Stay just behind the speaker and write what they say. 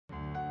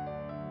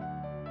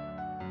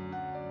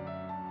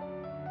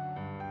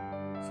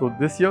So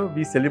this year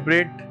we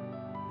celebrate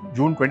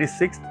June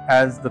 26th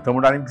as the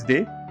Thermodynamics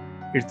Day.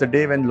 It's the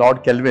day when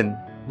Lord Kelvin,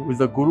 who is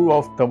the guru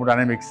of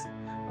thermodynamics,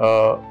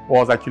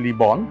 was actually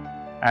born.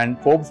 And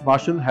Forbes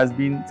Marshall has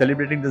been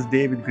celebrating this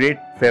day with great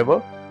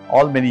fervor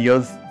all many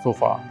years so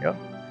far. Yeah?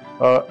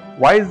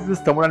 Why is this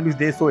Thermodynamics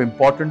Day so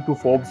important to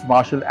Forbes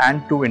Marshall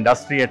and to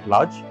industry at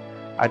large?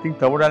 I think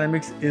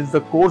thermodynamics is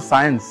the core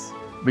science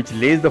which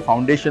lays the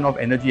foundation of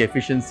energy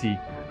efficiency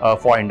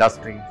for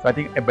industry. So I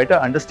think a better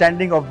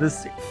understanding of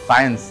this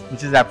science,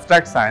 which is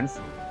abstract science,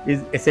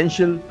 is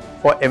essential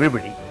for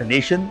everybody, the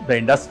nation, the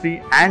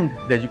industry and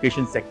the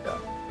education sector.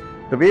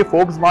 The way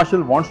Forbes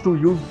Marshall wants to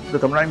use the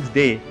Thermodynamics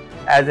Day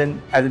as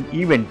an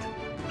event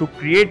to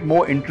create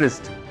more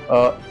interest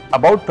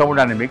about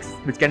thermodynamics,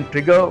 which can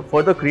trigger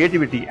further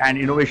creativity and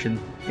innovation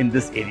in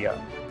this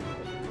area.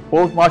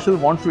 Forbes Marshall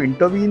wants to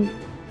intervene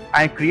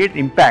and create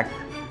impact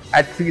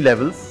at three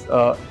levels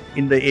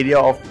in the area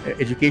of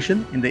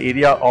education, in the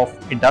area of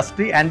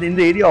industry and in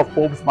the area of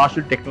Forbes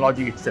Marshall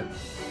technology itself.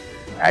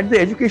 At the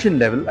education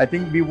level, I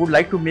think we would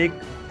like to make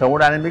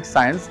thermodynamics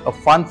science a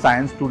fun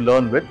science to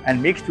learn with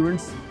and make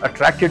students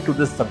attracted to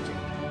this subject.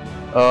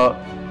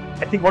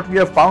 I think what we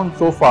have found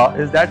so far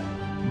is that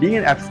being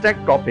an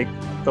abstract topic,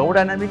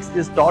 thermodynamics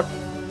is taught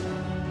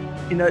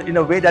in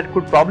a way that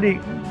could probably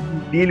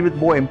deal with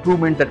more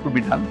improvement that could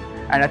be done.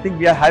 And I think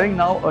we are having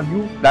now a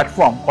new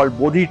platform called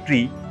Bodhi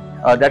Tree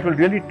that will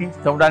really teach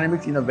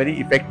thermodynamics in a very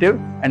effective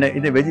and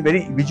in a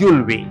very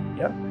visual way.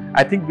 Yeah?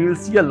 I think we will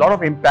see a lot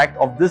of impact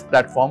of this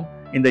platform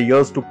in the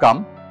years to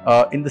come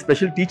in the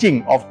special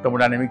teaching of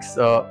thermodynamics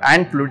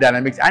and fluid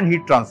dynamics and heat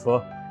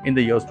transfer in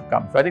the years to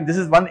come. So I think this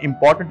is one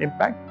important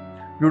impact.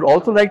 We would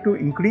also like to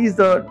increase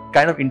the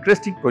kind of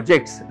interesting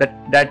projects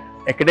that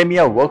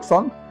academia works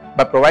on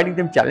by providing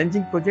them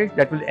challenging projects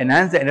that will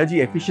enhance the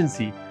energy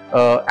efficiency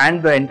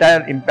and the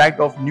entire impact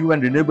of new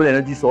and renewable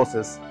energy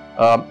sources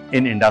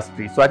in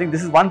industry. So I think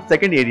this is one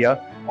second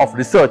area of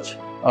research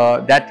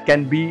that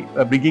can be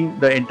bringing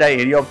the entire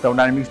area of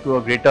thermodynamics to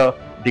a greater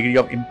degree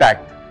of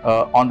impact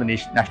on the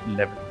national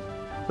level.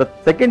 The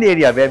second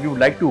area where we would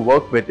like to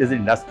work with is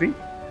industry,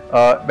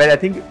 where I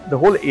think the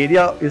whole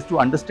area is to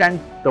understand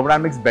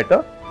thermodynamics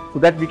better so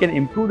that we can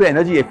improve the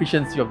energy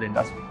efficiency of the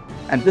industry.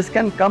 And this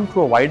can come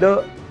through a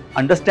wider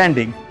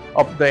understanding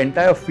of the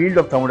entire field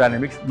of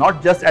thermodynamics,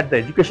 not just at the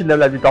education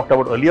level as we talked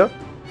about earlier,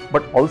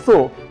 but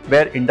also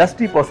where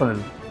industry personnel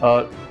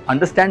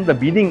understand the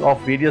meaning of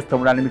various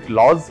thermodynamic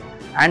laws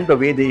and the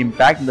way they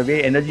impact and the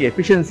way energy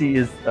efficiency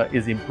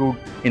is improved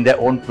in their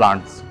own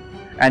plants.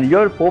 And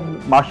here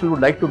Forbes Marshall would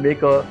like to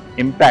make an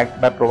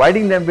impact by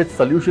providing them with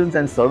solutions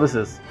and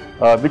services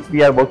which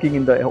we are working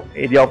in the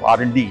area of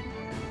R&D.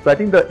 So I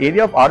think the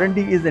area of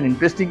R&D is an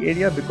interesting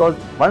area because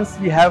once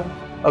we have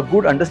a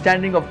good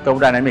understanding of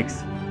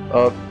thermodynamics,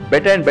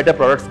 better and better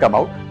products come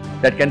out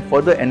that can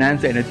further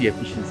enhance the energy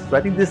efficiency. So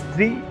I think these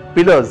three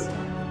pillars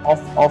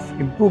of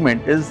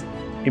improvement is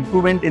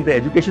improvement in the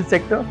education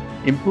sector,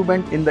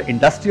 improvement in the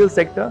industrial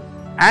sector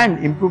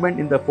and improvement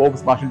in the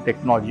Forbes Marshall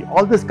technology.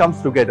 All this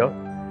comes together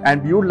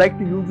and we would like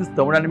to use this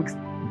Thermodynamics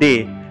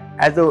Day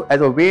as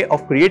a way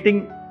of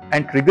creating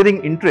and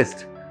triggering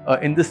interest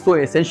in this so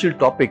essential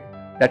topic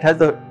that has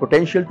the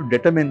potential to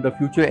determine the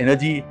future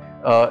energy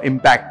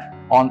impact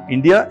on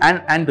India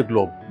and the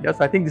globe. Yes,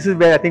 I think this is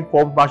where I think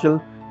Forbes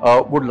Marshall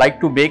would like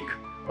to make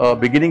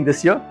beginning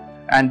this year.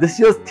 And this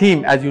year's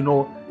theme, as you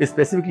know, is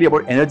specifically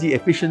about energy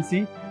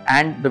efficiency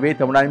and the way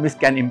thermodynamics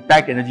can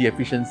impact energy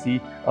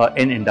efficiency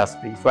in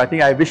industry. So I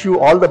think I wish you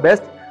all the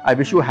best. I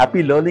wish you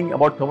happy learning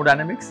about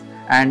thermodynamics,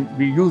 and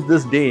we use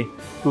this day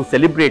to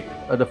celebrate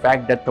the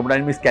fact that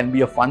thermodynamics can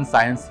be a fun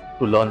science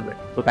to learn with.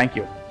 So thank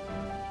you.